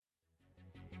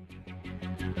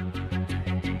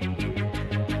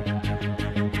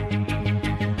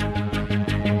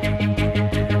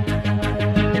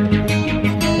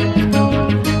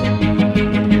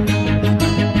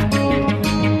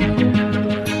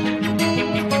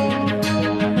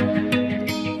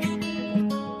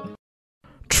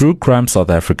True Crime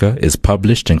South Africa is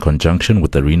published in conjunction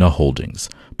with Arena Holdings,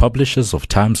 publishers of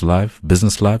Times Live,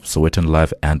 Business Live, Sowetan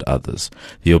Live, and others.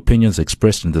 The opinions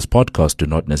expressed in this podcast do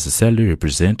not necessarily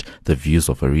represent the views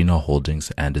of Arena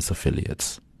Holdings and its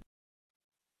affiliates.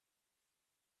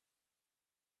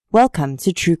 Welcome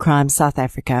to True Crime South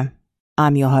Africa.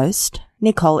 I'm your host,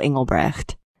 Nicole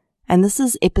Engelbrecht, and this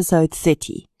is episode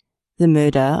 30, The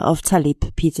Murder of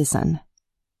Talib Peterson.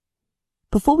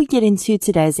 Before we get into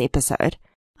today's episode,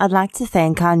 I'd like to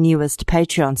thank our newest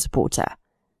Patreon supporter.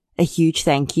 A huge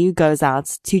thank you goes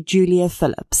out to Julia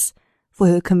Phillips for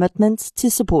her commitment to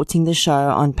supporting the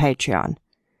show on Patreon.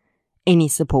 Any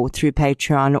support through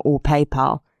Patreon or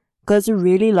PayPal goes a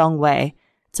really long way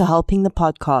to helping the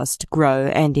podcast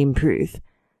grow and improve,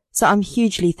 so I'm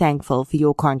hugely thankful for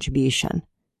your contribution.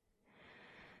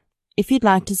 If you'd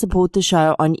like to support the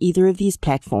show on either of these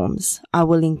platforms, I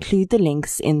will include the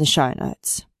links in the show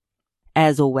notes.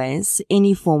 As always,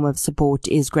 any form of support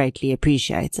is greatly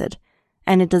appreciated,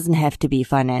 and it doesn't have to be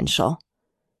financial.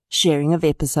 Sharing of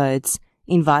episodes,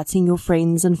 inviting your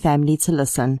friends and family to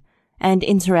listen, and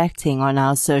interacting on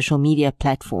our social media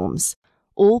platforms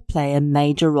all play a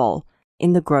major role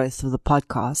in the growth of the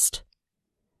podcast.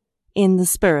 In the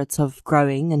spirit of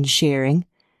growing and sharing,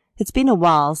 it's been a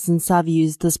while since I've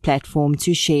used this platform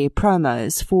to share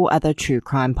promos for other true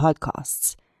crime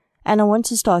podcasts, and I want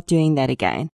to start doing that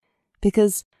again,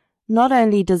 because not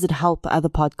only does it help other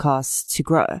podcasts to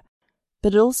grow,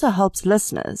 but it also helps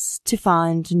listeners to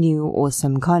find new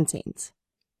awesome content.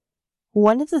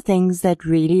 One of the things that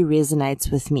really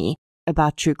resonates with me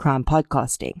about true crime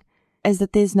podcasting is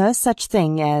that there's no such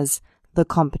thing as the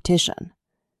competition.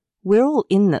 We're all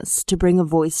in this to bring a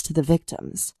voice to the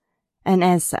victims, and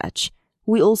as such,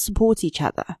 we all support each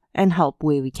other and help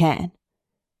where we can.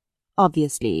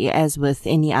 Obviously, as with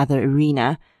any other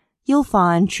arena, you'll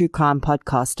find true crime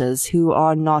podcasters who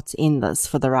are not in this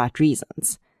for the right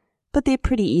reasons, but they're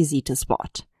pretty easy to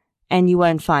spot, and you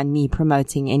won't find me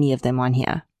promoting any of them on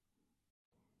here.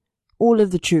 All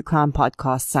of the true crime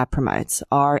podcasts I promote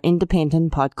are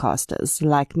independent podcasters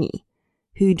like me,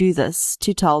 who do this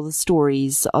to tell the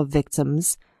stories of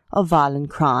victims of violent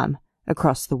crime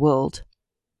across the world.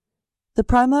 The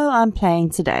promo I'm playing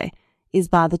today is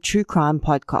by the true crime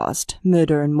podcast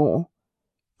Murder and More.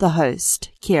 The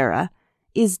host, Kira,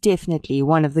 is definitely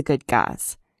one of the good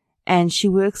guys, and she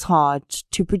works hard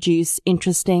to produce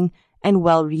interesting and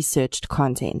well-researched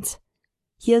content.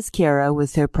 Here's Kira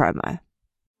with her promo.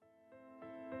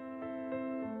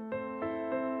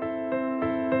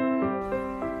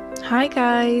 Hi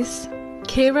guys,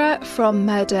 Kira from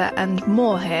Murder and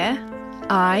More here.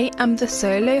 I am the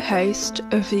solo host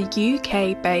of the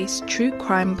UK-based true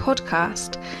crime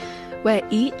podcast, where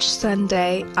each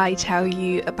Sunday I tell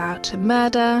you about a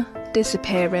murder,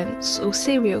 disappearance or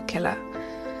serial killer.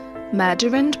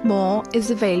 Murder and More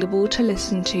is available to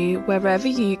listen to wherever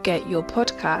you get your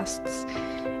podcasts,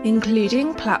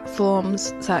 including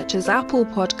platforms such as Apple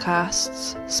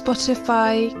Podcasts,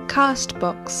 Spotify,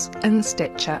 Castbox and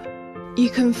Stitcher.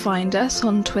 You can find us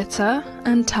on Twitter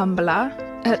and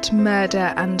Tumblr at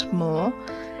Murder and More,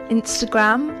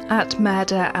 Instagram at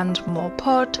Murder and More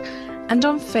Pod, and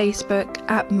on Facebook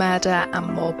at Murder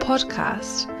and More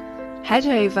Podcast. Head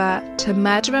over to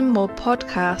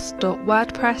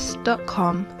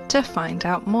murderandmorepodcast.wordpress.com to find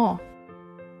out more.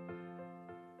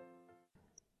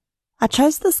 I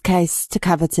chose this case to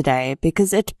cover today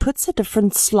because it puts a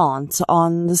different slant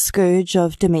on the scourge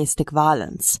of domestic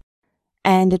violence,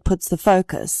 and it puts the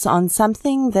focus on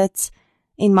something that,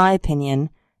 in my opinion,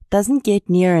 doesn't get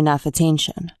near enough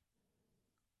attention.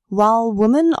 While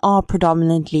women are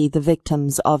predominantly the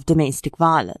victims of domestic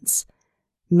violence,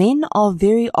 men are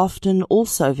very often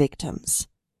also victims.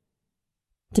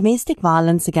 Domestic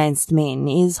violence against men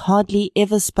is hardly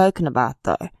ever spoken about,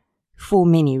 though, for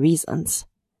many reasons.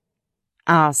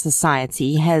 Our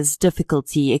society has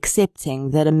difficulty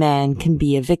accepting that a man can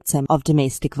be a victim of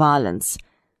domestic violence,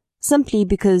 simply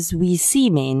because we see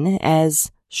men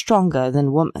as stronger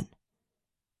than women.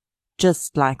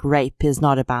 Just like rape is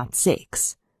not about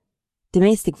sex,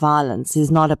 domestic violence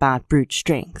is not about brute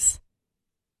strength.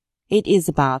 It is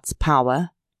about power,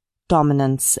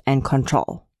 dominance, and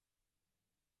control.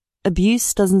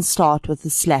 Abuse doesn't start with a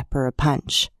slap or a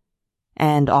punch,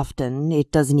 and often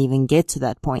it doesn't even get to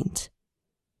that point.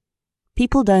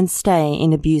 People don't stay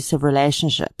in abusive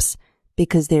relationships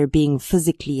because they're being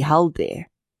physically held there.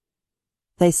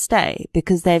 They stay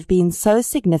because they've been so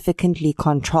significantly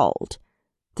controlled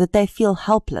that they feel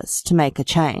helpless to make a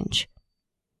change.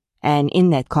 And in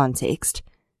that context,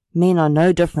 men are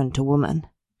no different to women.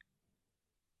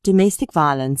 Domestic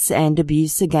violence and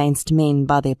abuse against men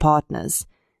by their partners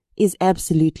is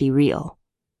absolutely real.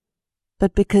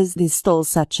 But because there's still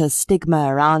such a stigma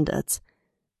around it,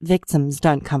 victims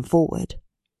don't come forward.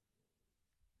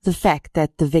 The fact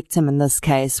that the victim in this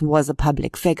case was a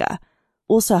public figure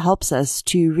also helps us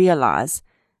to realize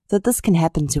that this can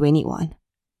happen to anyone.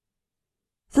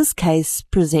 This case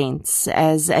presents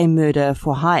as a murder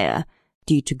for hire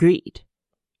due to greed.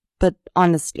 But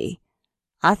honestly,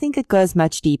 I think it goes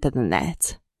much deeper than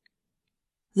that.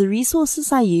 The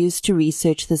resources I used to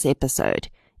research this episode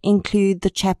include the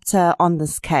chapter on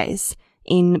this case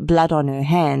in Blood on Her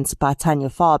Hands by Tanya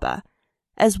Faber,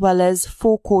 as well as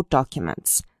 4 court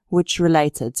documents which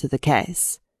related to the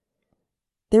case.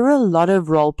 There are a lot of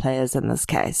role players in this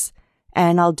case,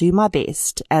 and I'll do my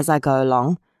best as I go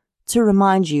along to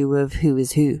remind you of who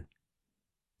is who.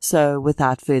 So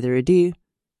without further ado,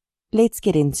 let's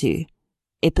get into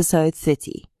episode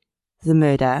 30, The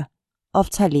Murder of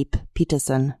Talib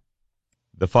Peterson.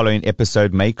 The following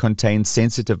episode may contain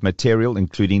sensitive material,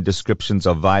 including descriptions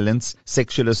of violence,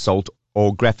 sexual assault,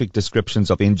 or graphic descriptions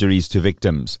of injuries to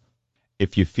victims.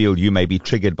 If you feel you may be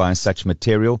triggered by such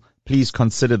material, please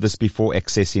consider this before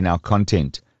accessing our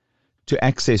content. To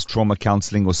access trauma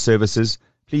counseling or services,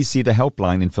 please see the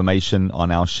helpline information on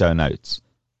our show notes.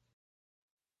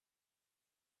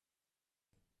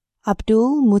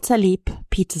 Abdul Muttalib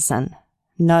Peterson,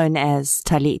 known as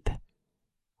Talib,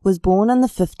 was born on the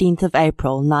 15th of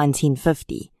April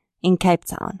 1950 in Cape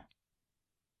Town.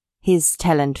 His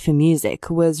talent for music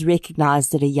was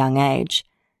recognized at a young age,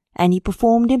 and he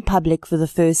performed in public for the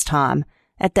first time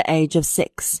at the age of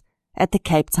 6 at the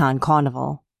Cape Town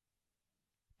Carnival.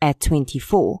 At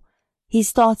 24, he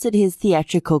started his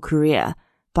theatrical career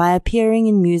by appearing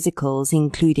in musicals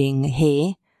including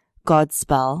Hair,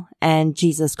 Godspell, and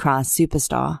Jesus Christ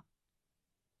Superstar.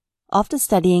 After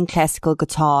studying classical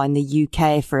guitar in the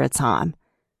UK for a time,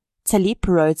 Talib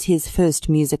wrote his first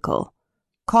musical,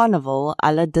 Carnival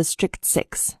à la District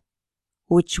 6,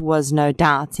 which was no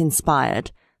doubt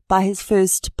inspired by his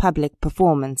first public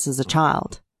performance as a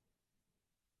child.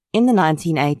 In the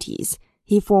 1980s,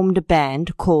 he formed a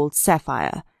band called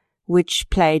Sapphire, which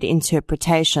played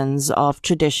interpretations of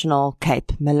traditional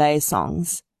Cape Malay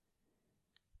songs.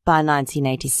 By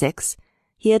 1986,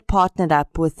 he had partnered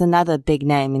up with another big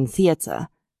name in theatre,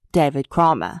 David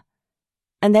Kramer,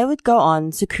 and they would go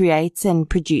on to create and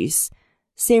produce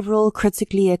several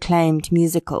critically acclaimed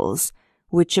musicals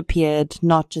which appeared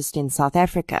not just in South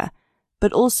Africa,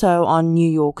 but also on New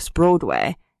York's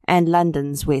Broadway and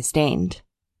London's West End.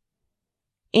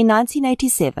 In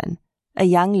 1987, a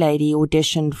young lady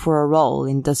auditioned for a role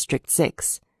in District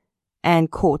 6 and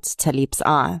caught Talib's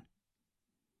eye.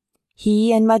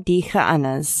 He and Madiha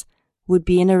Anas would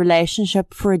be in a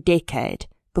relationship for a decade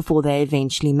before they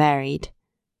eventually married.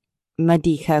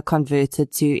 Madiha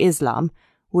converted to Islam,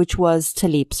 which was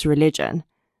Talib's religion,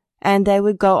 and they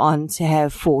would go on to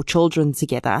have 4 children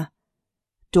together: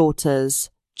 daughters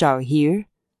Jawahir,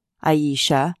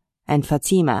 Aisha, and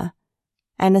Fatima,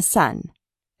 and a son,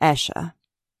 Asher.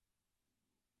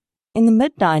 In the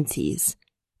mid-90s,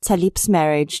 Talib's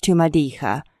marriage to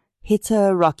Madiha hit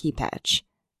a rocky patch,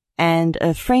 and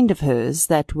a friend of hers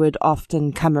that would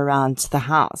often come around to the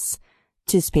house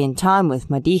to spend time with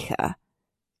Madiha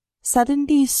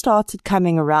suddenly started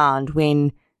coming around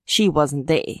when she wasn't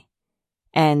there,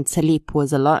 and Talib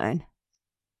was alone.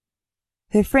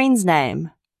 Her friend's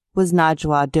name was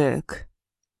Najwa Dirk.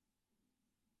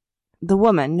 The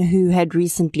woman, who had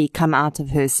recently come out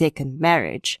of her second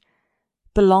marriage,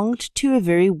 belonged to a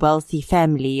very wealthy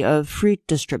family of fruit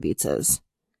distributors.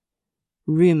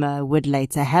 Rumor would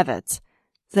later have it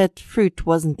that fruit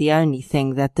wasn't the only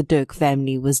thing that the Dirk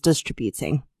family was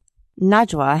distributing.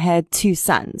 Najwa had 2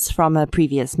 sons from a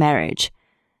previous marriage,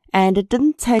 and it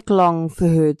didn't take long for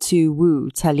her to woo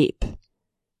Talib.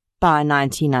 By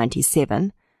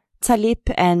 1997, Talib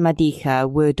and Madiha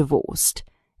were divorced,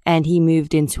 and he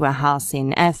moved into a house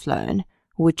in Athlone,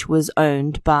 which was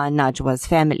owned by Najwa's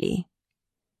family.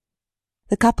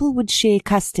 The couple would share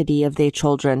custody of their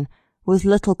children with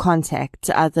little contact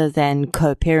other than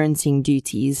co-parenting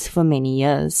duties for many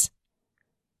years.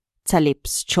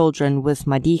 Talib's children with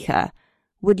Madiha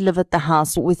would live at the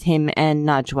house with him and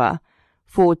Najwa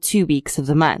for 2 weeks of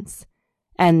the month,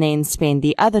 and then spend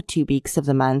the other 2 weeks of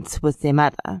the month with their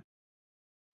mother.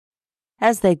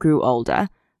 As they grew older,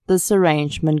 this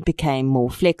arrangement became more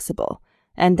flexible,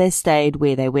 and they stayed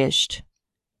where they wished.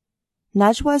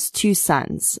 Najwa's 2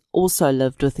 sons also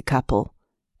lived with the couple,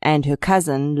 and her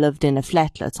cousin lived in a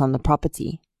flatlet on the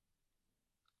property.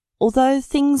 Although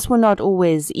things were not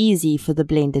always easy for the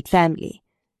blended family,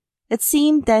 it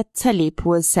seemed that Talib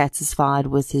was satisfied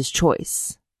with his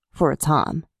choice, for a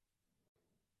time.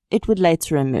 it would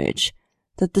later emerge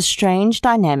that the strange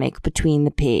dynamic between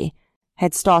the pair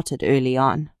had started early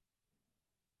on.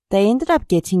 They ended up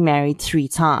getting married 3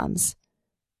 times,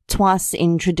 twice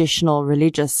in traditional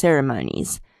religious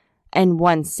ceremonies and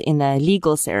once in a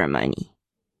legal ceremony.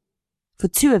 For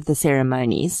 2 of the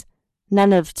ceremonies,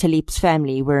 none of Talip's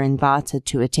family were invited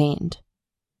to attend.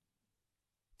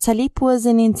 Talip was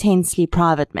an intensely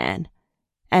private man,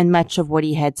 and much of what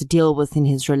he had to deal with in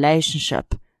his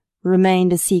relationship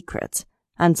remained a secret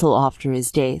until after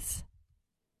his death.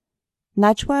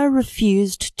 Najwa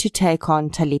refused to take on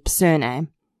Talip's surname,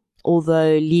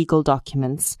 although legal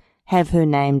documents have her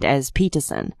named as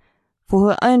Peterson for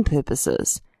her own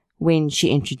purposes. When she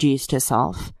introduced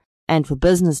herself, and for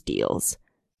business deals,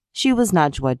 she was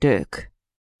Najwa Dirk.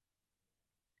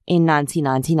 In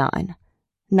 1999,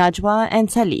 Najwa and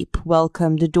Talip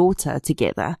welcomed a daughter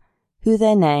together, who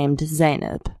they named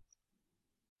Zainab.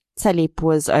 Talip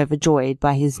was overjoyed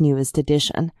by his newest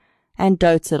addition, and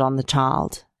doted on the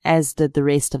child, as did the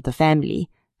rest of the family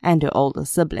and her older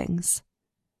siblings.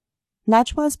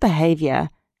 Najwa's behavior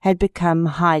had become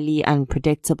highly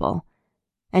unpredictable,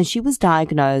 and she was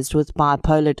diagnosed with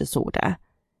bipolar disorder.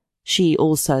 She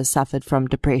also suffered from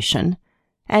depression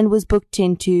and was booked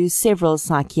into several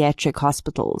psychiatric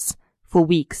hospitals for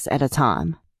weeks at a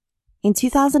time. In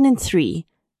 2003,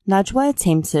 Najwa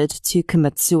attempted to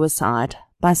commit suicide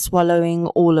by swallowing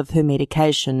all of her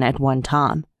medication at one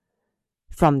time.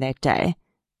 From that day,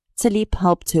 Talip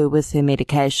helped her with her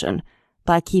medication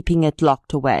by keeping it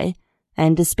locked away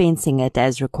and dispensing it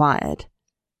as required.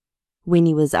 When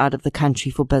he was out of the country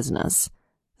for business,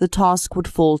 the task would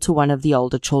fall to one of the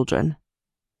older children.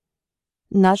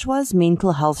 Najwa's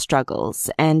mental health struggles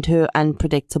and her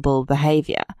unpredictable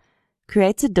behavior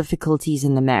created difficulties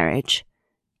in the marriage,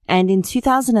 and in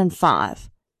 2005,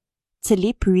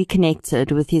 Talip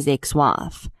reconnected with his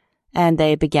ex-wife, and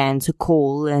they began to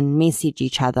call and message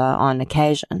each other on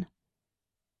occasion.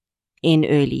 In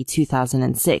early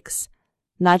 2006,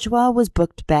 Najwa was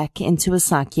booked back into a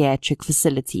psychiatric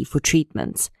facility for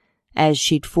treatment, as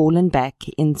she'd fallen back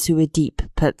into a deep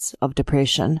pit of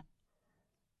depression.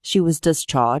 She was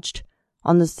discharged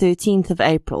on the 13th of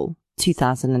April,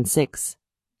 2006.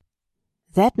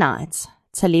 That night,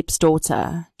 Talip's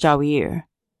daughter, Jawir,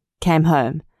 came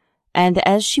home, and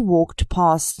as she walked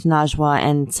past Najwa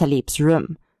and Talip's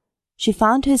room, she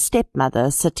found her stepmother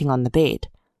sitting on the bed,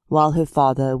 while her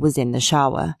father was in the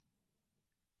shower.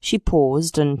 She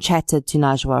paused and chatted to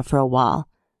Najwa for a while.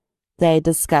 They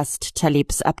discussed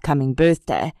Talip's upcoming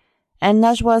birthday, and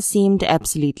Najwa seemed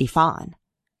absolutely fine.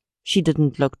 She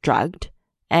didn't look drugged,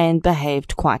 and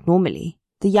behaved quite normally.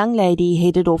 The young lady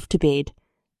headed off to bed,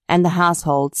 and the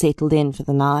household settled in for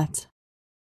the night.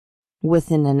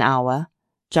 Within an hour,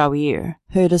 Jawir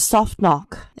heard a soft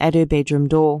knock at her bedroom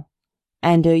door,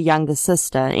 and her younger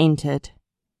sister entered.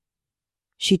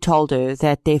 She told her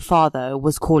that their father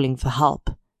was calling for help,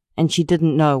 and she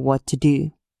didn't know what to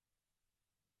do.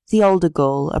 The older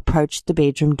girl approached the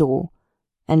bedroom door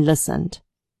and listened.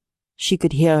 She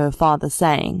could hear her father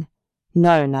saying,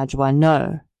 "No, Najwa,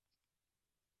 no."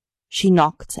 She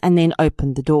knocked and then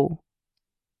opened the door.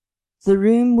 The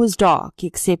room was dark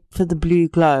except for the blue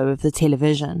glow of the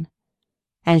television,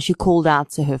 and she called out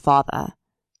to her father,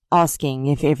 asking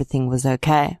if everything was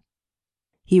okay.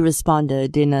 He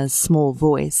responded in a small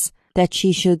voice that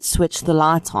she should switch the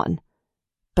light on,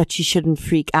 but she shouldn't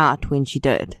freak out when she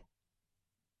did.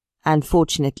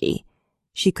 Unfortunately,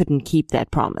 she couldn't keep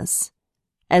that promise,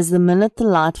 as the minute the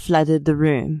light flooded the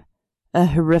room, a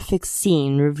horrific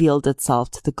scene revealed itself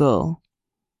to the girl.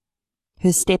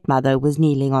 Her stepmother was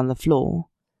kneeling on the floor.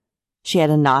 She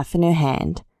had a knife in her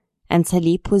hand, and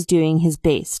Talip was doing his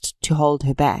best to hold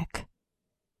her back.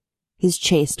 His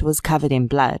chest was covered in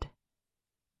blood.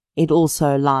 It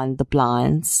also lined the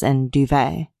blinds and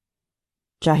duvet.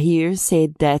 Jahir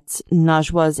said that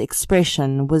Najwa's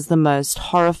expression was the most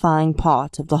horrifying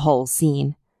part of the whole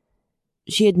scene.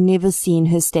 She had never seen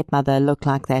her stepmother look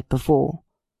like that before.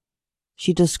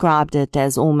 She described it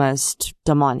as almost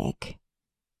demonic.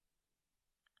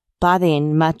 By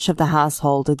then, much of the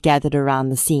household had gathered around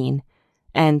the scene,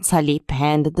 and Talip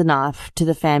handed the knife to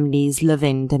the family's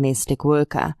live-in domestic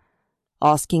worker,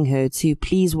 asking her to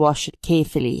please wash it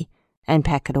carefully and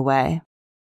pack it away.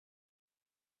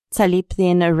 Talip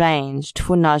then arranged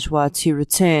for Najwa to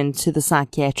return to the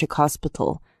psychiatric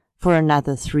hospital for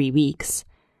another 3 weeks,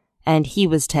 and he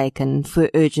was taken for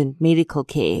urgent medical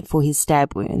care for his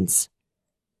stab wounds.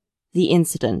 The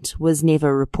incident was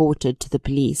never reported to the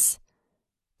police,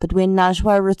 but when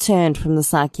Najwa returned from the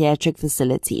psychiatric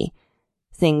facility,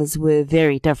 things were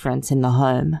very different in the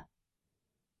home.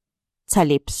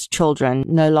 Talip's children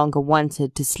no longer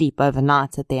wanted to sleep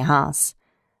overnight at their house,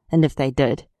 and if they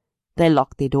did, they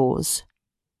locked their doors.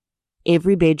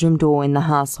 Every bedroom door in the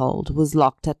household was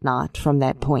locked at night from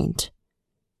that point.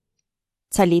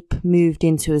 Talip moved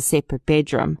into a separate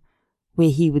bedroom, where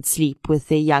he would sleep with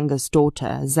their youngest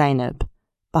daughter, Zainab,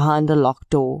 behind a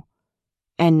locked door,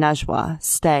 and Najwa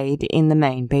stayed in the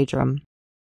main bedroom.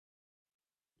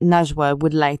 Najwa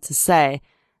would later say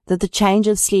that the change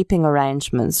of sleeping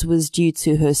arrangements was due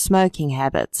to her smoking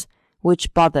habits,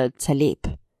 which bothered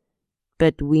Talip,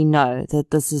 but we know that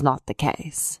this is not the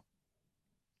case.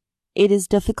 It is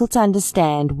difficult to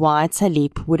understand why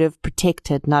Talip would have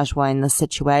protected Najwa in this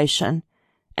situation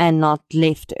and not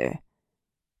left her,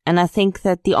 and I think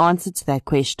that the answer to that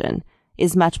question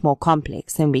is much more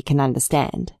complex than we can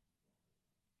understand.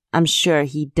 I'm sure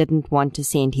he didn't want to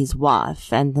send his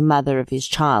wife and the mother of his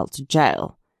child to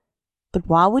jail, but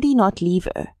why would he not leave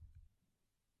her?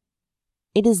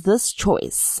 It is this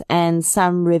choice and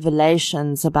some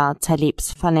revelations about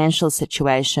Talip's financial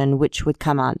situation, which would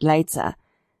come out later,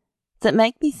 that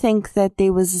make me think that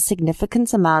there was a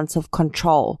significant amount of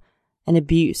control and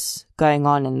abuse going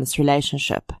on in this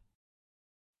relationship.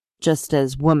 Just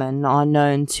as women are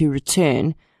known to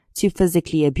return to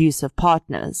physically abusive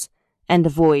partners and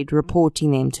avoid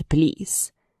reporting them to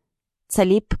police,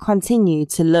 Talip continued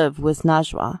to live with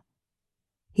Najwa.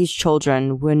 His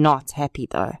children were not happy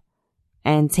though,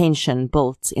 and tension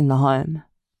built in the home.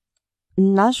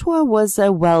 Najwa was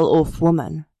a well-off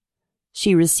woman.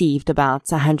 She received about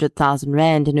 100,000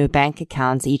 rand in her bank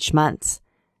account each month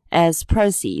as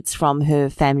proceeds from her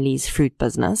family's fruit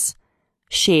business,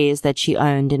 shares that she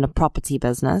owned in a property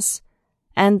business,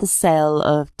 and the sale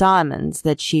of diamonds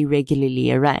that she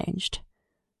regularly arranged.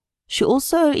 She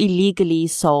also illegally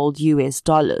sold US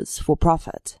dollars for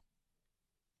profit.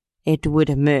 It would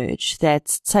emerge that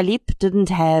Talip didn't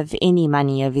have any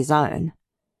money of his own.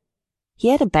 He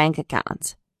had a bank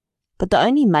account, but the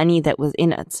only money that was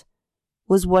in it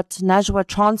was what Najwa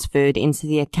transferred into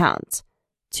the account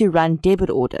to run debit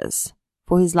orders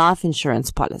for his life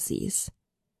insurance policies.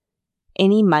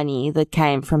 Any money that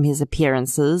came from his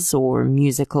appearances or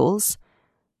musicals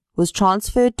was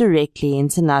transferred directly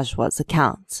into Najwa's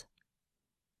account.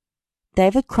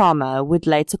 David Kramer would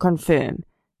later confirm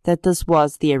that this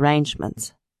was the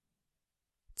arrangement.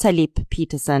 Talip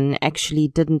Peterson actually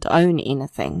didn't own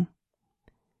anything.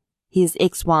 His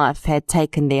ex-wife had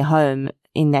taken their home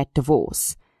in that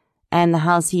divorce, and the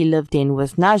house he lived in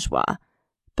with Najwa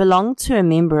belonged to a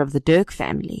member of the Dirk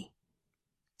family.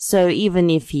 So even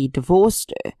if he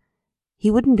divorced her,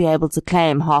 he wouldn't be able to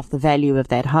claim half the value of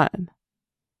that home.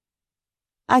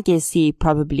 I guess he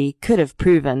probably could have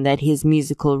proven that his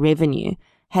musical revenue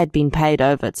had been paid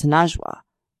over to Najwa,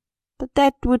 but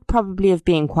that would probably have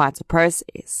been quite a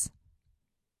process.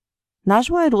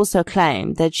 Najwa had also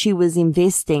claimed that she was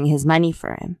investing his money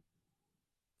for him.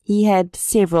 He had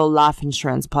several life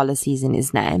insurance policies in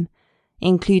his name,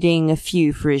 including a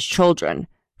few for his children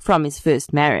from his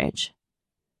first marriage.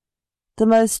 The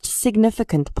most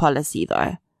significant policy,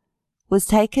 though, was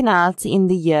taken out in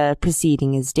the year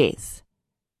preceding his death,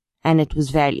 and it was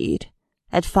valued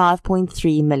at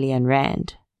 5.3 million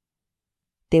rand.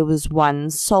 There was one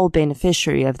sole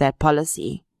beneficiary of that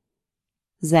policy,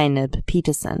 Zainab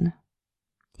Peterson,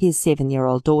 his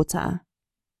 7-year-old daughter.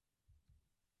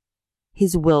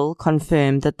 His will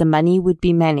confirmed that the money would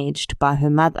be managed by her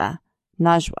mother,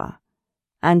 Najwa,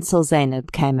 until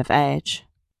Zainab came of age.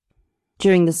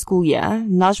 During the school year,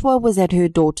 Najwa was at her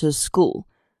daughter's school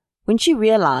when she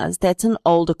realized that an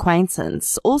old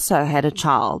acquaintance also had a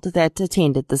child that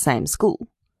attended the same school.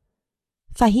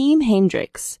 Fahim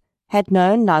Hendricks had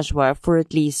known Najwa for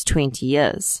at least 20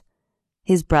 years.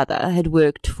 His brother had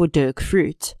worked for Dirk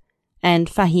Fruit, and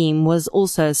Fahim was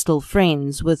also still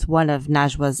friends with one of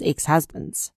Najwa's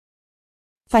ex-husbands.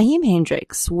 Fahim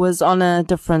Hendricks was on a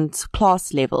different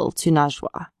class level to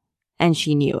Najwa, and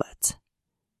she knew it.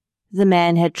 The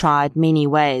man had tried many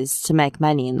ways to make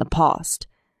money in the past,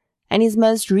 and his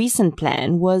most recent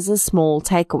plan was a small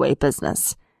takeaway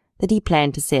business that he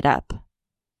planned to set up.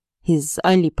 His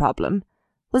only problem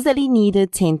was that he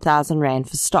needed 10,000 rand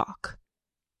for stock,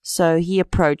 so he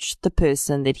approached the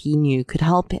person that he knew could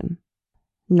help him,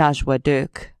 Najwa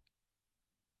Dirk.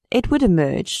 It would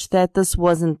emerge that this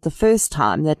wasn't the first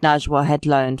time that Najwa had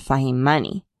loaned Fahim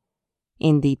money.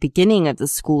 In the beginning of the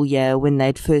school year when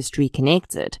they'd first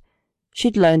reconnected,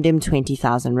 she'd loaned him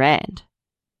 20,000 rand.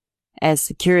 As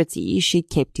security, she'd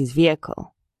kept his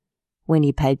vehicle. When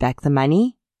he paid back the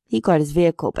money, he got his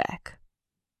vehicle back.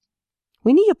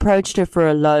 When he approached her for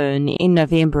a loan in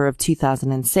November of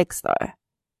 2006, though,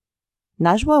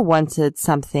 Najwa wanted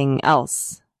something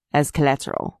else as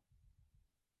collateral.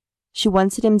 She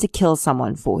wanted him to kill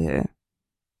someone for her,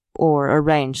 or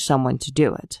arrange someone to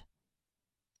do it.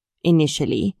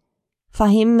 Initially,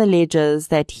 Fahim alleges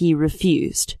that he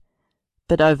refused,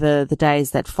 but over the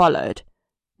days that followed,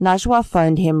 Najwa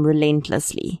phoned him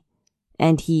relentlessly,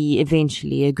 and he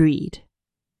eventually agreed.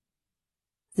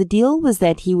 The deal was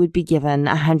that he would be given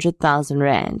 100,000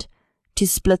 rand to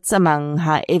split among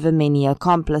however many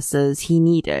accomplices he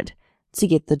needed to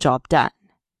get the job done.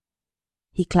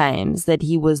 He claims that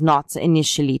he was not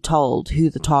initially told who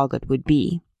the target would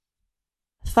be.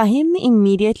 Fahim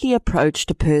immediately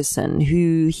approached a person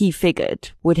who he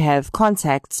figured would have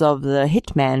contacts of the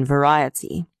hitman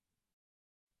variety.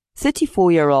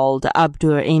 34-year-old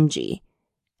Abdur MG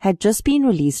had just been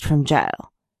released from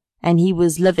jail, and he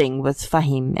was living with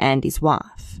Fahim and his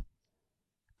wife.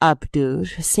 Abdur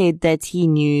said that he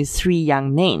knew 3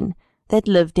 young men that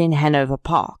lived in Hanover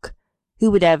Park, who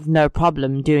would have no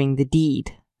problem doing the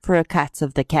deed for a cut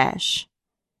of the cash.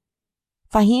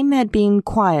 Fahim had been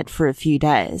quiet for a few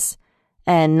days,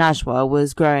 and Najwa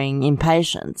was growing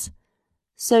impatient,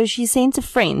 so she sent a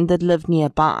friend that lived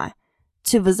nearby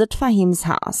to visit Fahim's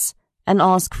house and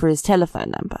ask for his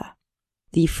telephone number.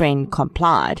 The friend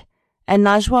complied, and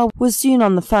Najwa was soon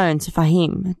on the phone to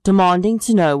Fahim, demanding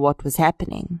to know what was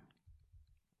happening.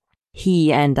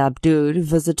 He and Abdur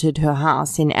visited her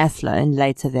house in Athlone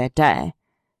later that day,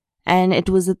 and it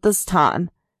was at this time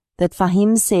that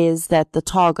Fahim says that the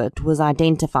target was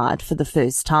identified for the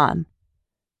first time.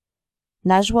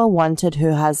 Najwa wanted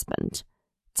her husband,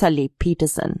 Talib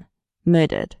Peterson,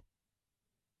 murdered.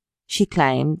 She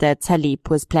claimed that Talib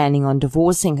was planning on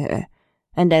divorcing her,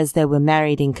 and as they were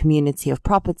married in community of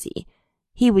property,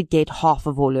 he would get half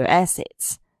of all her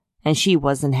assets, and she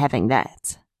wasn't having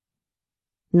that.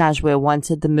 Najwa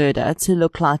wanted the murder to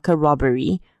look like a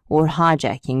robbery or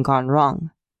hijacking gone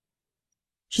wrong.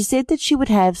 She said that she would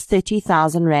have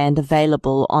 30,000 rand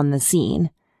available on the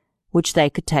scene, which they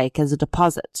could take as a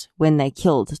deposit when they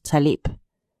killed Talib.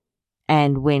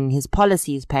 And when his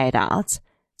policies paid out,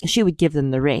 she would give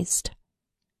them the rest.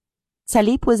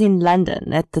 Talib was in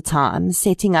London at the time,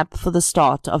 setting up for the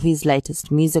start of his latest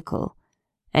musical,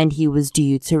 and he was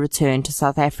due to return to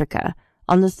South Africa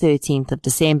on the 13th of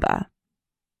December.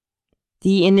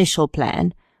 The initial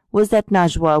plan was that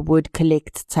Najwa would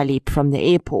collect Talib from the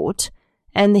airport,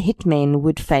 and the hitmen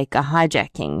would fake a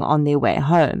hijacking on their way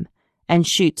home and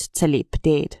shoot Talib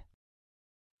dead.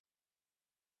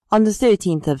 On the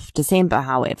 13th of December,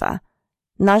 however,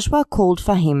 Najwa called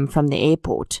Fahim from the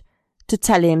airport to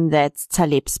tell him that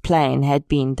Talib's plane had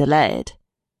been delayed.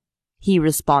 He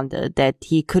responded that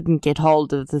he couldn't get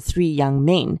hold of the 3 young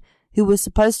men who were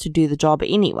supposed to do the job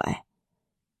anyway.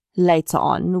 Later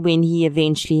on, when he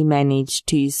eventually managed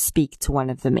to speak to one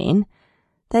of the men,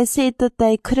 they said that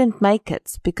they couldn't make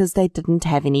it because they didn't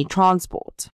have any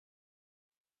transport.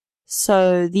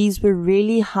 So these were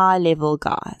really high-level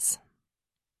guys.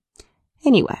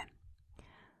 Anyway,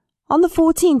 on the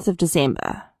 14th of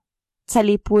December,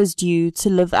 Talib was due to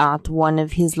live out one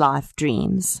of his life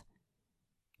dreams.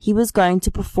 He was going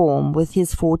to perform with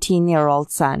his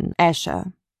 14-year-old son,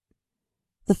 Asher.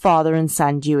 The father and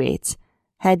son duet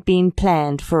had been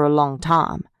planned for a long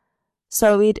time,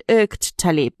 so it irked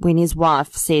Talib when his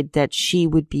wife said that she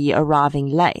would be arriving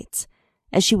late,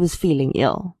 as she was feeling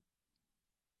ill.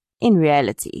 In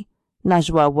reality,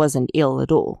 Najwa wasn't ill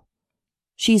at all.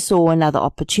 She saw another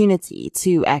opportunity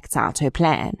to act out her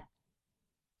plan.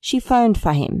 She phoned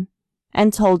Fahim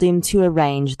and told him to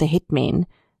arrange the hitmen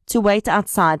to wait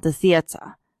outside the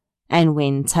theatre, and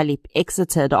when Talib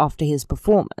exited after his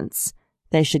performance,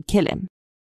 they should kill him.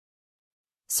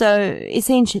 So,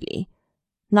 essentially,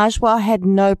 Najwa had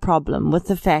no problem with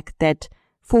the fact that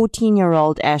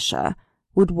 14-year-old Asher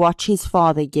would watch his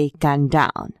father get gunned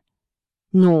down,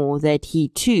 nor that he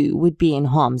too would be in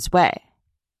harm's way.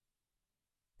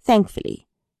 Thankfully,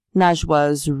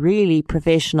 Najwa's really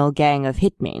professional gang of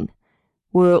hitmen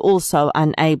were also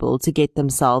unable to get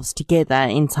themselves together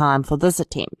in time for this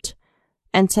attempt,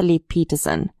 and Talib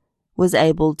Peterson was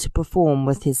able to perform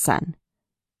with his son,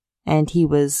 and he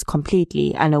was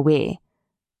completely unaware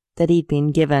that he'd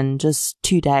been given just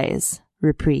 2 days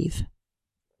reprieve.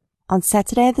 On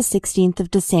Saturday the 16th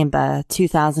of December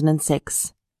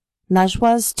 2006,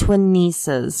 Najwa's twin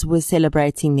nieces were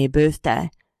celebrating their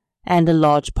birthday, and a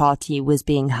large party was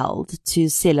being held to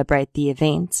celebrate the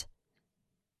event.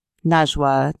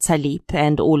 Najwa, Talib,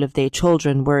 and all of their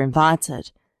children were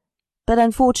invited, but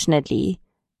unfortunately,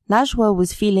 Najwa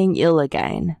was feeling ill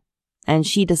again, and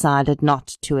she decided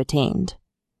not to attend.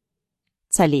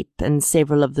 Talib and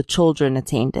several of the children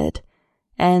attended,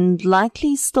 and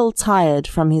likely still tired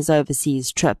from his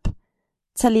overseas trip,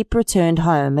 Talib returned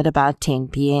home at about 10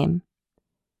 p.m.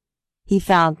 He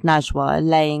found Najwa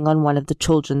laying on one of the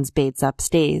children's beds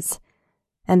upstairs,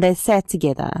 and they sat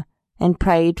together and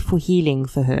prayed for healing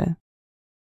for her.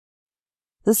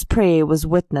 This prayer was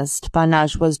witnessed by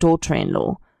Najwa's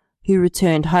daughter-in-law, who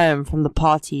returned home from the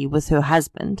party with her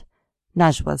husband,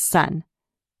 Najwa's son,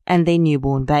 and their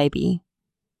newborn baby.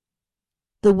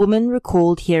 The woman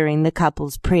recalled hearing the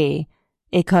couple's prayer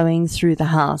echoing through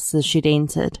the house as she'd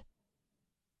entered.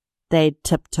 They'd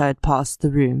tiptoed past the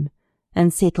room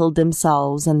and settled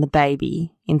themselves and the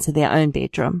baby into their own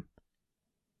bedroom.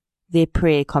 Their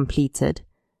prayer completed,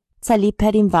 Talib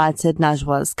had invited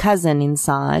Najwa's cousin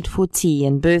inside for tea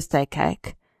and birthday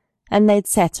cake, and they'd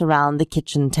sat around the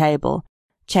kitchen table,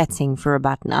 chatting for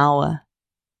about an hour.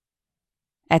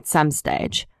 At some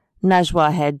stage,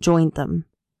 Najwa had joined them.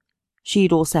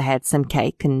 She'd also had some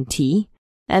cake and tea,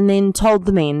 and then told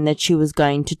the men that she was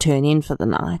going to turn in for the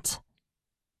night.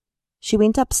 She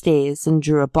went upstairs and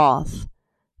drew a bath,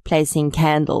 placing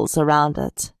candles around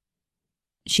it.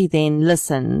 She then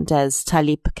listened as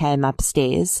Talib came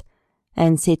upstairs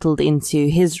and settled into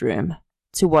his room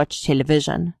to watch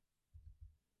television.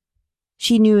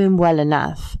 She knew him well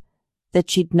enough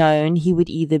that she'd known he would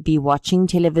either be watching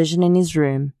television in his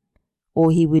room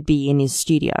or he would be in his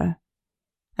studio,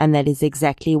 and that is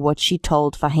exactly what she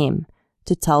told Fahim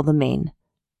to tell the men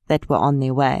that were on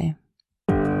their way.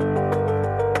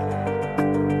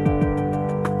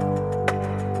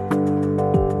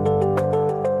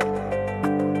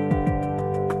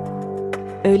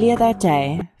 Earlier that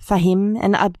day, Fahim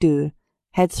and Abdu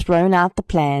had thrown out the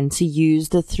plan to use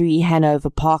the 3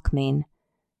 Hanover Park men,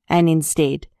 and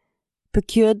instead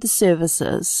procured the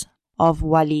services of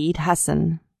Walid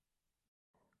Hassan.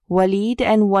 Walid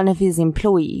and one of his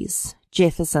employees,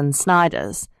 Jefferson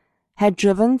Snyders, had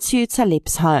driven to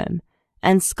Talib's home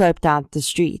and scoped out the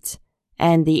street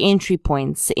and the entry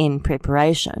points in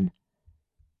preparation.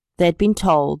 They'd been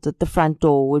told that the front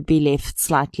door would be left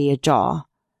slightly ajar,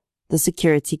 the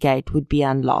security gate would be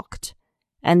unlocked,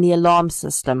 and the alarm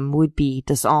system would be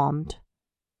disarmed.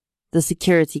 The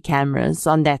security cameras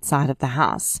on that side of the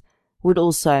house would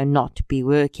also not be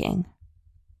working.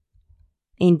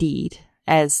 Indeed,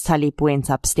 as Talib went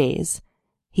upstairs,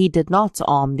 he did not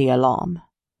arm the alarm.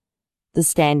 The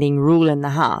standing rule in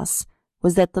the house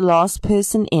was that the last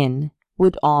person in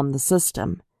would arm the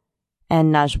system,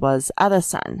 and Najwa's other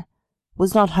son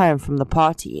was not home from the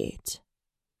party yet.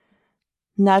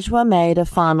 Najwa made a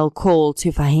final call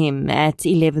to Fahim at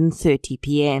 11:30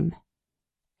 p.m.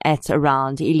 At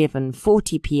around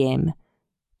 11:40 p.m.,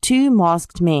 2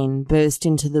 masked men burst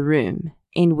into the room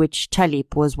in which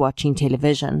Talib was watching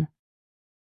television.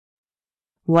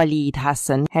 Walid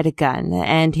Hassan had a gun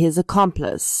and his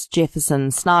accomplice, Jefferson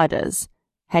Snyders,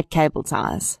 had cable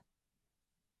ties.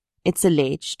 It's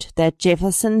alleged that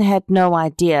Jefferson had no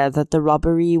idea that the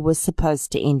robbery was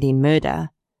supposed to end in murder.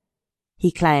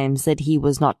 He claims that he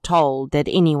was not told that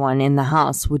anyone in the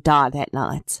house would die that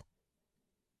night.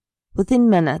 Within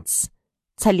minutes,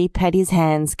 Talib had his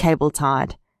hands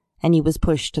cable-tied and he was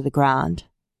pushed to the ground.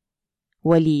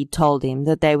 Walid told him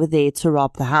that they were there to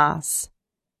rob the house.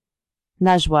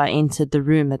 Najwa entered the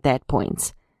room at that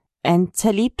point, and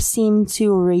Talib seemed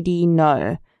to already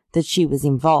know that she was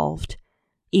involved,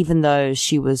 even though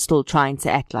she was still trying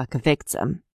to act like a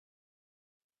victim.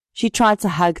 She tried to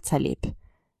hug Talib,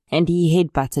 and he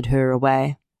headbutted her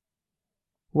away.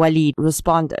 Walid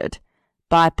responded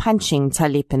by punching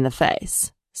Talib in the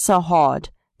face, so hard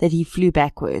that he flew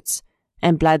backwards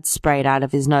and blood sprayed out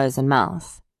of his nose and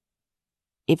mouth.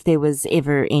 If there was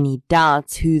ever any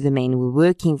doubt who the men were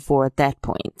working for at that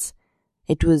point,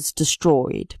 it was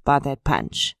destroyed by that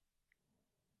punch.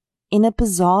 In a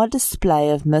bizarre display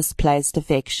of misplaced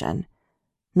affection,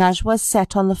 Najwa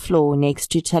sat on the floor next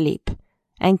to Talib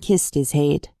and kissed his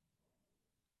head.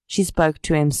 She spoke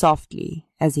to him softly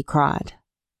as he cried.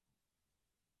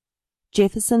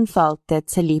 Jefferson felt that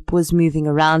Talib was moving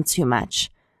around too much,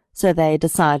 so they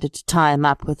decided to tie him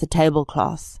up with a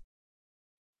tablecloth.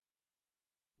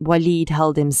 Walid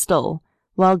held him still,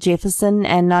 while Jefferson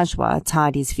and Najwa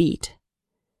tied his feet.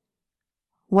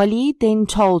 Walid then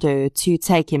told her to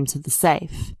take him to the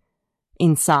safe.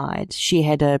 Inside, she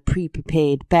had a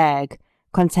pre-prepared bag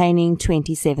containing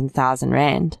 27,000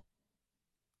 rand.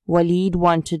 Walid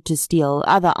wanted to steal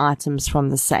other items from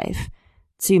the safe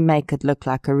to make it look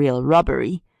like a real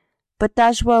robbery, but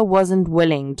Najwa wasn't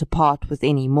willing to part with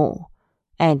any more,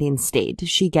 and instead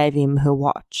she gave him her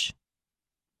watch.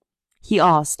 He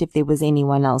asked if there was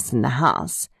anyone else in the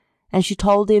house, and she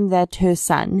told him that her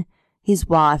son, his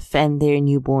wife, and their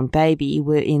newborn baby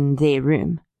were in their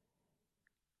room.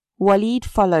 Walid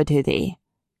followed her there,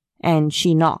 and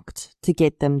she knocked to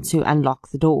get them to unlock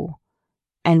the door,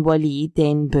 and Walid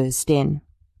then burst in.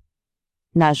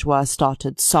 Najwa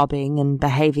started sobbing and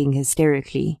behaving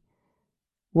hysterically.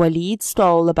 Walid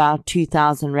stole about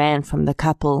 2,000 rand from the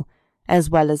couple, as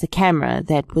well as a camera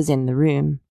that was in the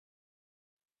room.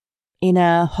 In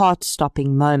a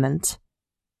heart-stopping moment,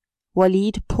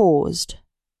 Walid paused,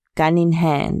 gun in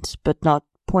hand but not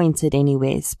pointed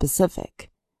anywhere specific,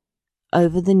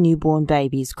 over the newborn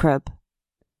baby's crib.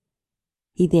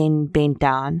 He then bent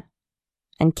down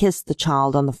and kissed the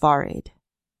child on the forehead.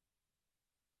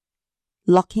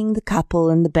 Locking the couple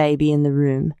and the baby in the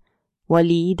room,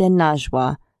 Walid and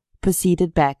Najwa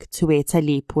proceeded back to where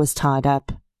Talib was tied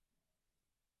up.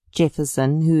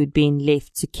 Jefferson, who had been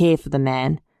left to care for the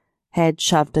man, had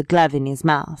shoved a glove in his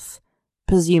mouth,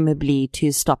 presumably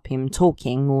to stop him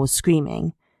talking or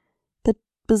screaming, but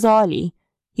bizarrely,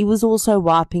 he was also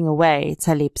wiping away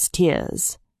Talib's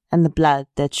tears and the blood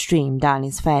that streamed down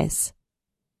his face.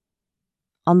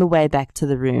 On the way back to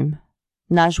the room,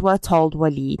 Najwa told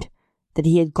Walid that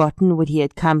he had gotten what he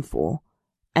had come for,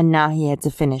 and now he had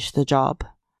to finish the job.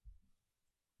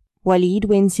 Walid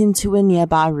went into a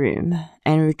nearby room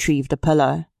and retrieved a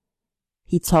pillow.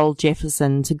 He told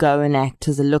Jefferson to go and act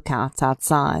as a lookout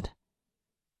outside.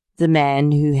 The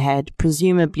man, who had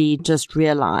presumably just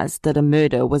realized that a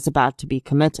murder was about to be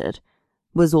committed,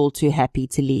 was all too happy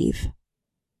to leave.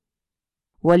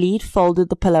 Walid folded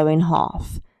the pillow in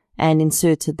half and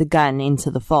inserted the gun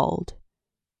into the fold.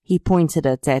 He pointed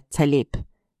it at Talib,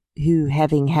 who,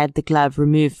 having had the glove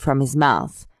removed from his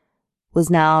mouth, was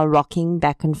now rocking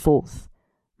back and forth,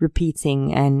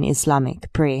 repeating an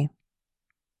Islamic prayer.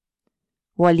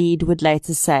 Walid would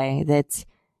later say that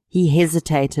he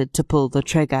hesitated to pull the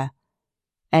trigger,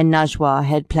 and Najwa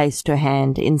had placed her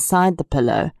hand inside the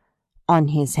pillow on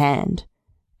his hand,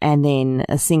 and then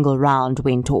a single round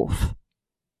went off.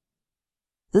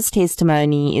 This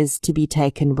testimony is to be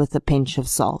taken with a pinch of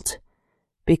salt,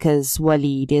 because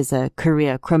Walid is a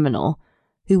career criminal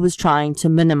who was trying to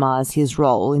minimize his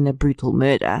role in a brutal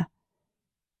murder.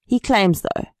 He claims,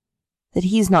 though, that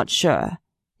he's not sure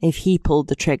if he pulled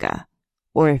the trigger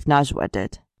or if Najwa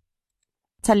did.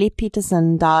 Talib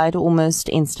Peterson died almost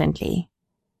instantly,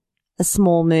 a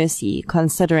small mercy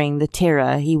considering the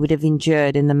terror he would have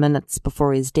endured in the minutes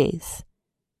before his death.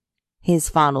 His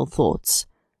final thoughts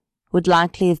would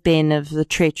likely have been of the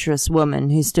treacherous woman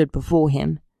who stood before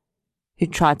him, who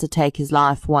tried to take his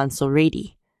life once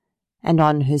already, and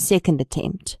on her second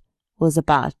attempt was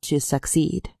about to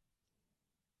succeed.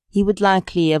 He would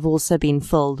likely have also been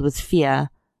filled with fear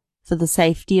for the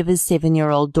safety of his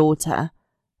 7-year-old daughter,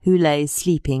 who lay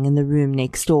sleeping in the room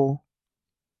next door.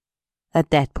 At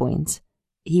that point,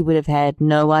 he would have had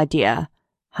no idea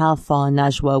how far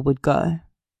Najwa would go.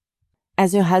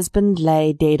 As her husband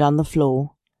lay dead on the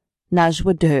floor,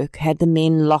 Najwa Dirk had the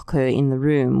men lock her in the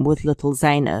room with little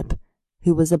Zainab,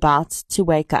 who was about to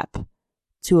wake up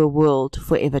to a world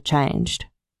forever changed.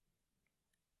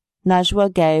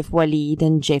 Najwa gave Walid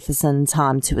and Jefferson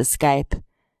time to escape,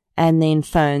 and then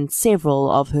phoned several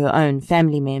of her own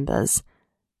family members,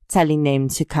 telling them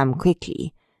to come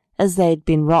quickly, as they had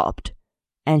been robbed,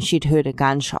 and she'd heard a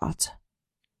gunshot.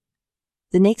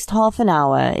 The next half an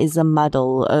hour is a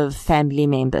muddle of family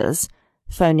members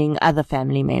phoning other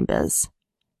family members.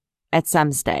 At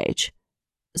some stage,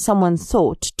 someone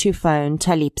thought to phone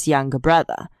Talib's younger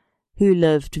brother, who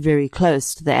lived very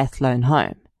close to the Athlone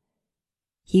home.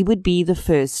 He would be the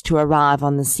first to arrive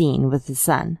on the scene with his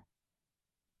son.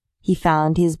 He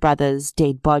found his brother's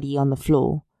dead body on the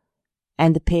floor,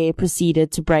 and the pair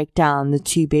proceeded to break down the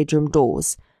 2-bedroom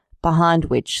doors behind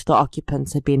which the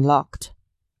occupants had been locked.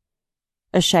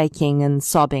 A shaking and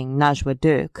sobbing Najwa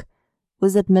Dirk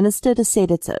was administered a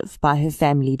sedative by her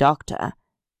family doctor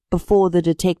before the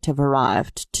detective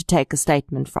arrived to take a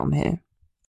statement from her.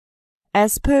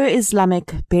 As per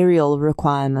Islamic burial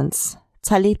requirements,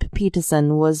 Talib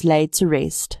Peterson was laid to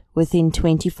rest within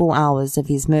 24 hours of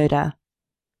his murder.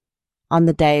 On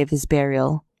the day of his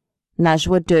burial,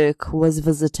 Najwa Dirk was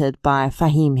visited by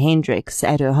Fahim Hendricks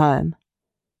at her home.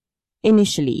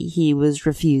 Initially, he was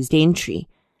refused entry,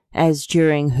 as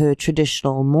during her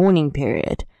traditional mourning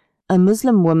period, a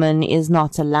Muslim woman is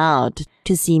not allowed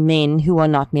to see men who are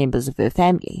not members of her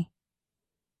family.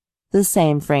 The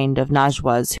same friend of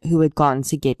Najwa's who had gone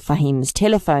to get Fahim's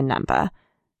telephone number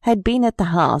had been at the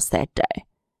house that day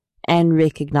and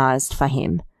recognized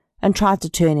Fahim and tried to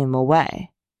turn him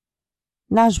away.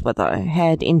 Najwa, though,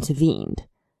 had intervened,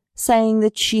 saying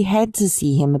that she had to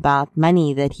see him about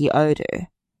money that he owed her.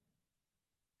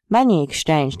 Money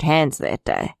exchanged hands that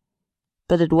day,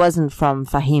 but it wasn't from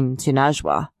Fahim to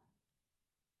Najwa.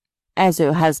 As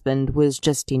her husband was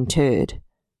just interred,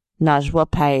 Najwa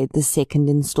paid the second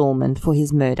installment for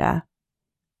his murder,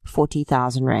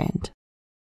 40,000 rand.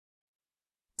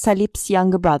 Talip's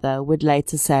younger brother would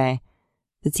later say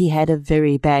that he had a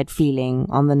very bad feeling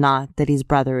on the night that his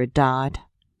brother had died.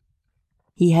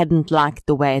 He hadn't liked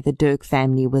the way the Dirk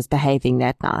family was behaving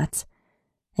that night,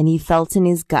 and he felt in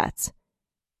his gut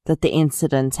that the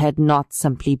incident had not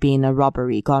simply been a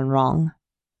robbery gone wrong.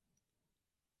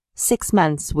 6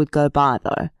 months would go by,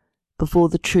 though, before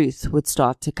the truth would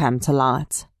start to come to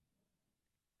light.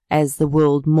 As the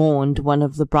world mourned one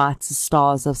of the brightest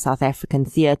stars of South African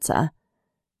theatre,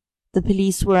 the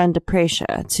police were under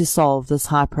pressure to solve this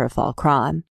high-profile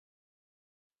crime.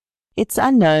 It's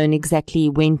unknown exactly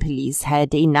when police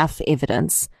had enough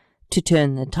evidence to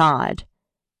turn the tide,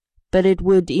 but it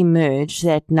would emerge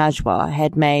that Najwa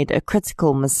had made a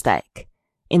critical mistake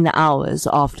in the hours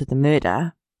after the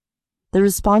murder. The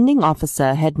responding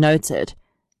officer had noted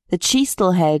that she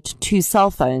still had 2 cell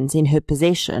phones in her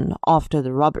possession after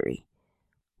the robbery,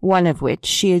 one of which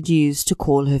she had used to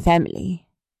call her family.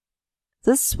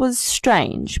 This was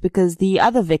strange because the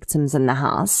other victims in the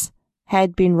house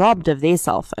had been robbed of their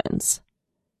cell phones.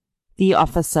 The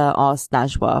officer asked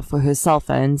Najwa for her cell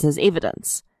phones as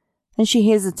evidence, and she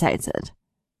hesitated.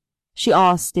 She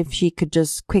asked if she could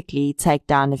just quickly take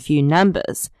down a few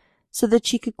numbers so that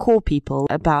she could call people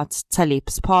about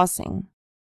Talip's passing.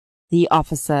 The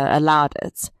officer allowed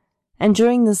it, and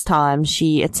during this time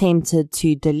she attempted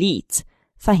to delete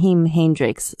Fahim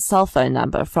Hendricks' cell phone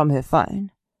number from her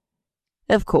phone.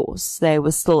 Of course, they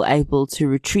were still able to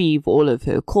retrieve all of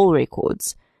her call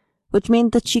records, which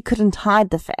meant that she couldn't hide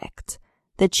the fact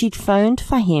that she'd phoned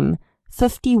Fahim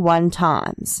 51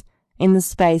 times in the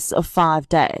space of 5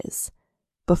 days,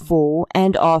 before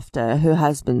and after her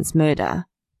husband's murder.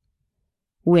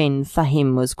 When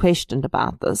Fahim was questioned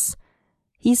about this,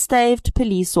 he staved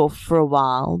police off for a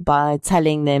while by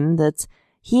telling them that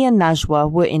he and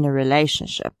Najwa were in a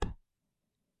relationship.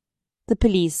 The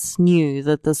police knew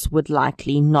that this would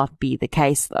likely not be the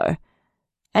case, though,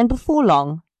 and before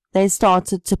long they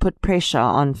started to put pressure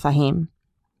on Fahim.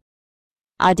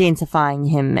 Identifying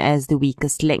him as the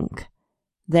weakest link,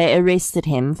 they arrested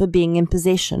him for being in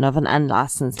possession of an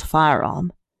unlicensed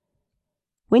firearm.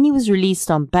 When he was released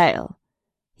on bail,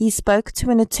 he spoke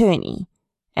to an attorney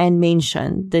and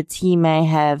mentioned that he may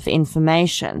have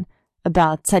information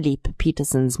about Talip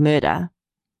Peterson's murder.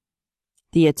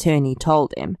 The attorney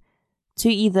told him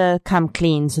to either come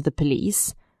clean to the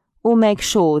police or make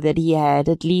sure that he had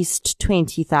at least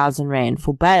 20,000 rand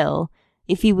for bail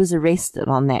if he was arrested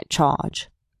on that charge.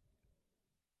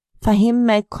 Fahim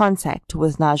made contact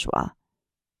with Najwa,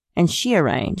 and she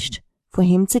arranged for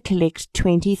him to collect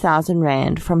 20,000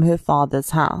 rand from her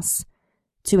father's house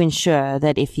to ensure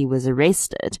that if he was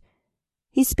arrested,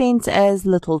 he spent as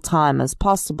little time as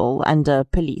possible under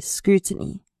police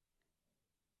scrutiny.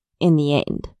 In the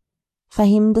end,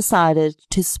 Fahim decided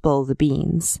to spill the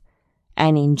beans,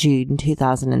 and in June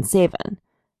 2007,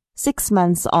 6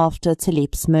 months after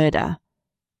Talip's murder,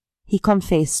 he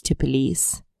confessed to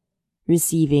police,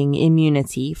 receiving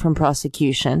immunity from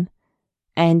prosecution,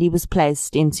 and he was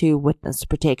placed into witness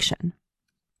protection.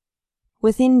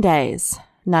 Within days,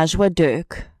 Najwa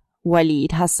Dirk,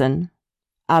 Walid Hassan,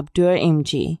 Abdur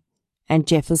MG, and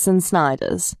Jefferson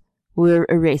Snyders were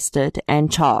arrested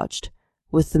and charged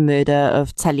with the murder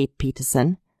of Talip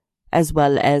Peterson, as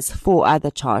well as 4 other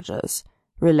charges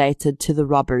related to the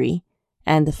robbery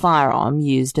and the firearm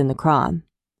used in the crime.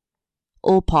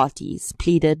 All parties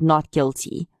pleaded not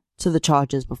guilty to the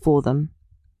charges before them.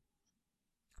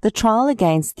 The trial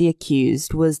against the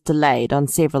accused was delayed on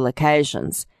several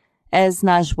occasions, as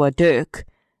Najwa Dirk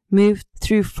moved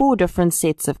through 4 different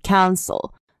sets of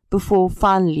counsel before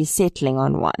finally settling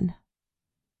on one.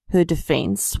 Her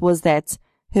defense was that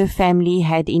her family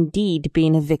had indeed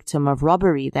been a victim of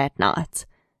robbery that night,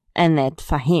 and that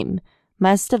Fahim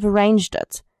must have arranged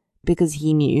it because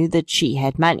he knew that she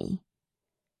had money.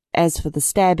 As for the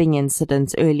stabbing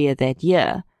incident earlier that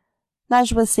year,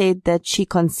 Najwa said that she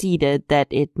conceded that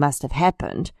it must have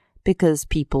happened because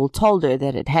people told her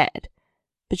that it had,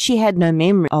 but she had no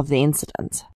memory of the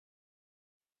incident.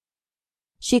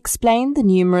 She explained the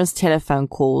numerous telephone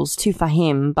calls to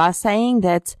Fahim by saying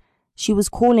that she was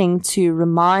calling to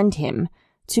remind him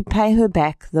to pay her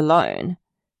back the loan,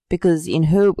 because in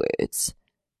her words,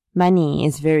 money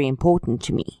is very important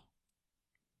to me.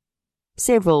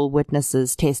 Several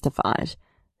witnesses testified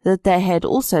that they had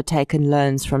also taken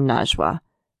loans from Najwa,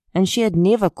 and she had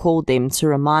never called them to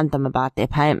remind them about their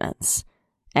payments,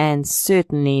 and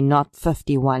certainly not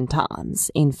 51 times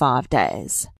in 5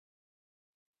 days.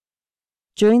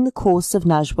 During the course of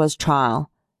Najwa's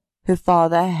trial, her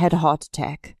father had a heart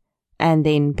attack and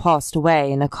then passed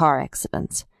away in a car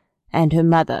accident, and her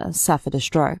mother suffered a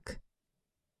stroke.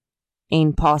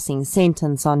 In passing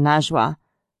sentence on Najwa,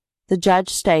 the judge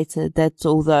stated that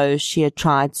although she had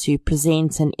tried to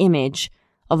present an image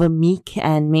of a meek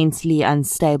and mentally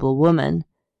unstable woman,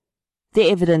 the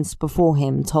evidence before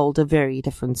him told a very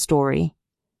different story.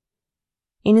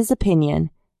 In his opinion,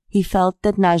 he felt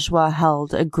that Najwa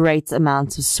held a great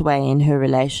amount of sway in her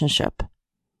relationship.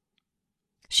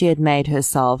 She had made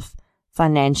herself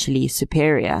financially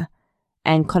superior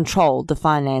and controlled the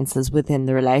finances within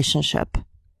the relationship.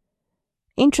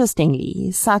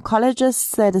 Interestingly,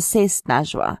 psychologists that assessed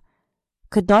Najwa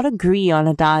could not agree on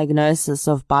a diagnosis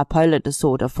of bipolar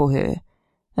disorder for her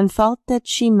and felt that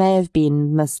she may have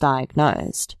been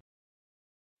misdiagnosed.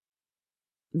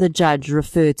 The judge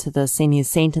referred to this in his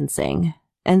sentencing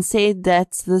and said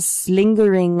that this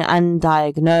lingering,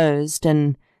 undiagnosed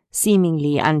and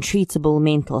seemingly untreatable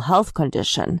mental health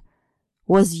condition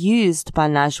was used by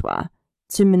Najwa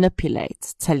to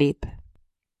manipulate Talib.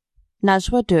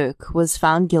 Najwa Dirk was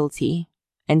found guilty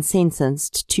and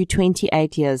sentenced to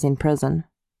 28 years in prison.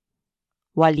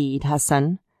 Walid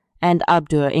Hassan and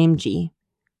Abdur MG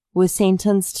were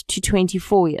sentenced to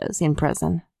 24 years in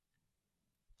prison.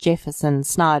 Jefferson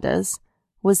Snyders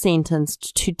was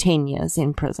sentenced to 10 years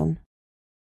in prison.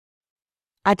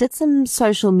 I did some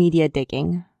social media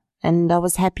digging, and I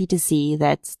was happy to see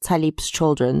that Talib's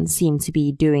children seem to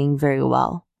be doing very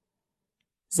well.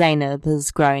 Zainab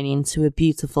has grown into a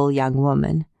beautiful young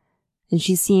woman, and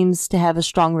she seems to have a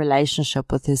strong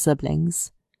relationship with her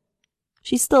siblings.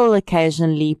 She still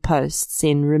occasionally posts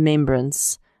in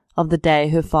remembrance of the day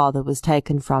her father was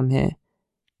taken from her,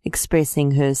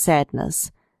 expressing her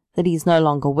sadness that he is no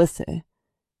longer with her,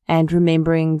 and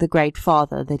remembering the great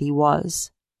father that he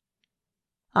was.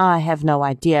 I have no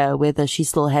idea whether she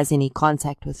still has any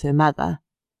contact with her mother.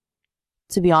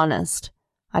 To be honest,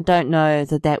 I don't know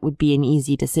that that would be an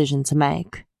easy decision to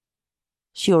make.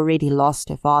 She already lost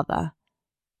her father,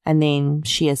 and then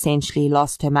she essentially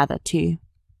lost her mother too.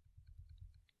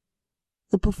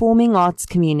 The performing arts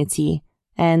community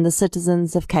and the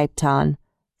citizens of Cape Town,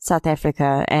 South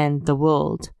Africa and the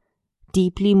world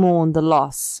deeply mourn the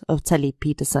loss of Talib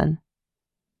Peterson.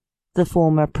 The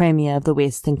former Premier of the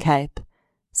Western Cape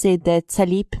said that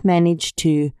Talib managed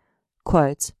to,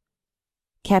 quote,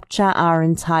 capture our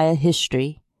entire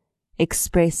history,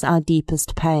 express our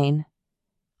deepest pain,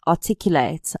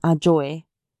 articulate our joy,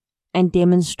 and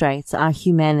demonstrate our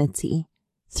humanity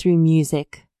through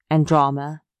music and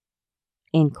drama,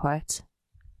 end quote.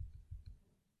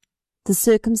 The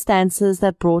circumstances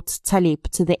that brought Talib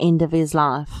to the end of his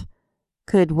life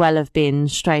could well have been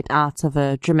straight out of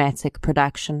a dramatic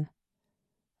production.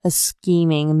 A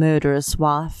scheming, murderous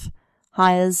wife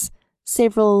hires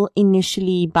several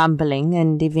initially bumbling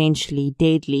and eventually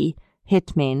deadly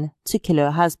hitmen to kill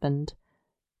her husband,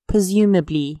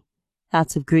 presumably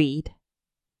out of greed.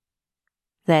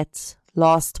 That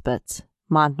last bit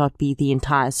might not be the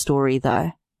entire story,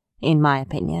 though, in my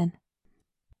opinion.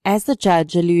 As the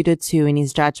judge alluded to in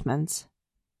his judgment,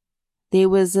 there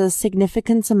was a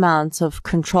significant amount of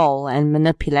control and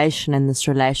manipulation in this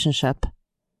relationship.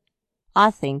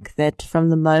 I think that from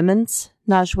the moment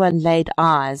Najwa laid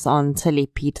eyes on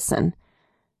Talib Peterson,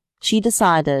 she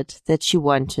decided that she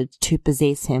wanted to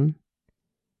possess him.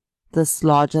 This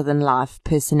larger-than-life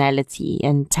personality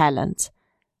and talent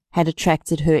had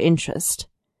attracted her interest,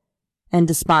 and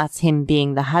despite him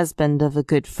being the husband of a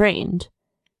good friend,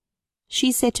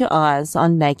 she set her eyes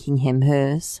on making him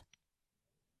hers.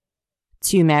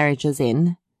 2 marriages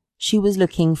in, she was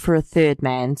looking for a third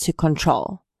man to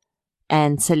control,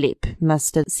 and Talib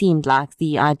must have seemed like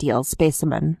the ideal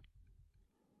specimen.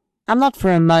 I'm not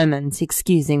for a moment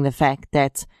excusing the fact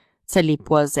that Talib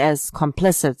was as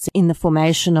complicit in the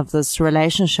formation of this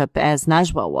relationship as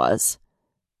Najwa was,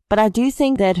 but I do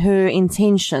think that her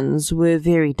intentions were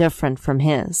very different from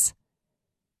his.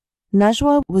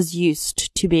 Najwa was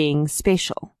used to being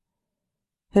special.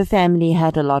 Her family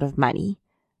had a lot of money,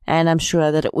 and I'm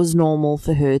sure that it was normal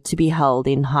for her to be held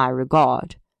in high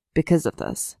regard because of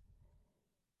this.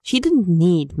 She didn't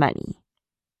need money,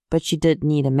 but she did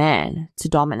need a man to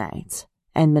dominate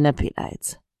and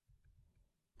manipulate.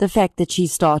 The fact that she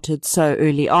started so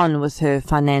early on with her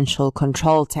financial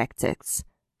control tactics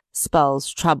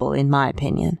spells trouble, in my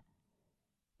opinion.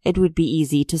 It would be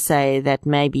easy to say that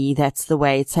maybe that's the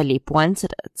way Talib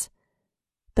wanted it,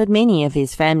 but many of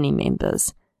his family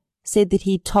members said that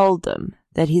he told them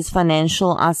that his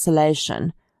financial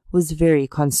isolation was very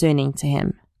concerning to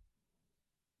him.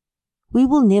 We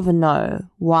will never know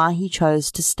why he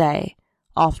chose to stay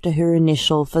after her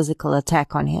initial physical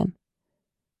attack on him.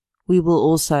 We will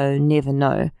also never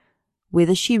know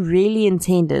whether she really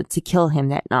intended to kill him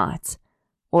that night,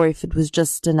 or if it was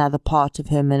just another part of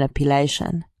her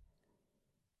manipulation.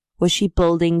 Was she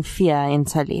building fear in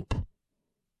Talib,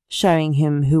 showing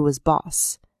him who was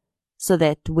boss, so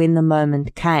that when the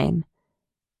moment came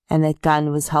and that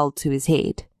gun was held to his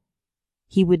head,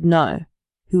 he would know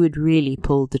who had really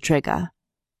pulled the trigger,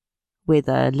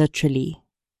 whether literally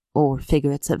or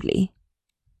figuratively?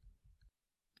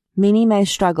 Many may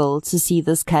struggle to see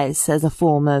this case as a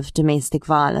form of domestic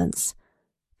violence,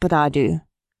 but I do.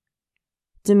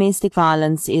 Domestic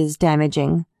violence is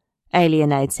damaging,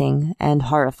 alienating, and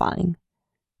horrifying,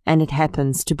 and it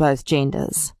happens to both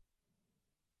genders.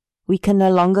 We can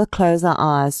no longer close our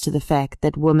eyes to the fact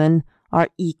that women are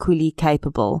equally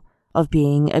capable of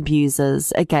being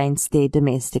abusers against their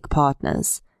domestic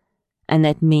partners, and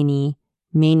that many,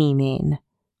 many men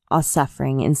are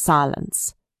suffering in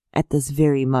silence at this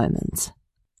very moment.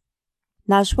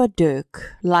 Najwa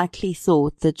Dirk likely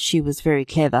thought that she was very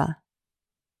clever.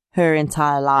 Her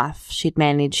entire life she'd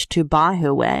managed to buy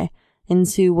her way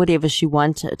into whatever she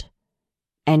wanted,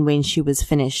 and when she was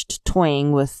finished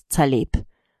toying with Talib,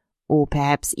 or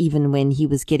perhaps even when he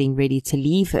was getting ready to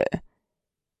leave her,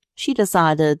 she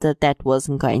decided that that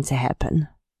wasn't going to happen.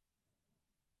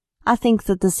 I think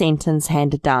that the sentence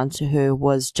handed down to her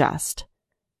was just,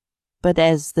 but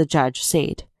as the judge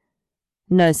said,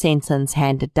 no sentence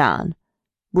handed down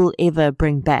will ever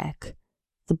bring back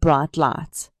the bright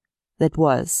light that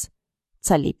was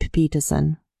Talib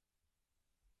Peterson.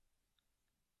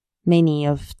 Many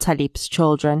of Talib's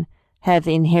children have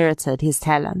inherited his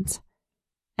talent,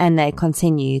 and they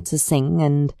continue to sing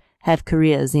and have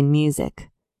careers in music.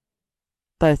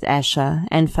 Both Asha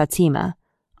and Fatima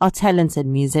are talented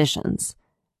musicians,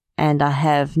 and I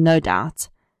have no doubt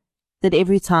that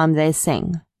every time they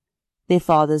sing, their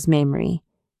father's memory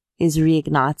is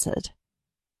reignited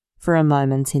for a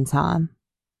moment in time.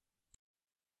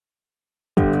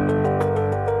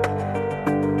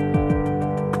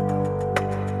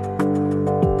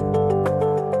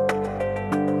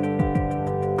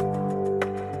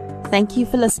 Thank you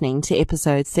for listening to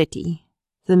episode 30,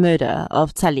 The Murder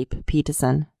of Talib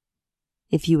Peterson.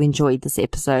 If you enjoyed this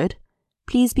episode,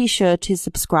 please be sure to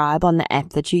subscribe on the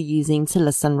app that you're using to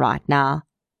listen right now.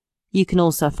 You can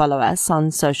also follow us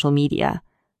on social media.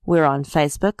 We're on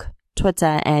Facebook,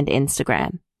 Twitter, and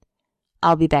Instagram.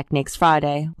 I'll be back next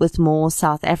Friday with more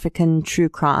South African true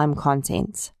crime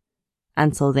content.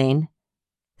 Until then,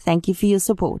 thank you for your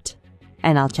support,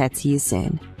 and I'll chat to you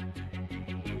soon.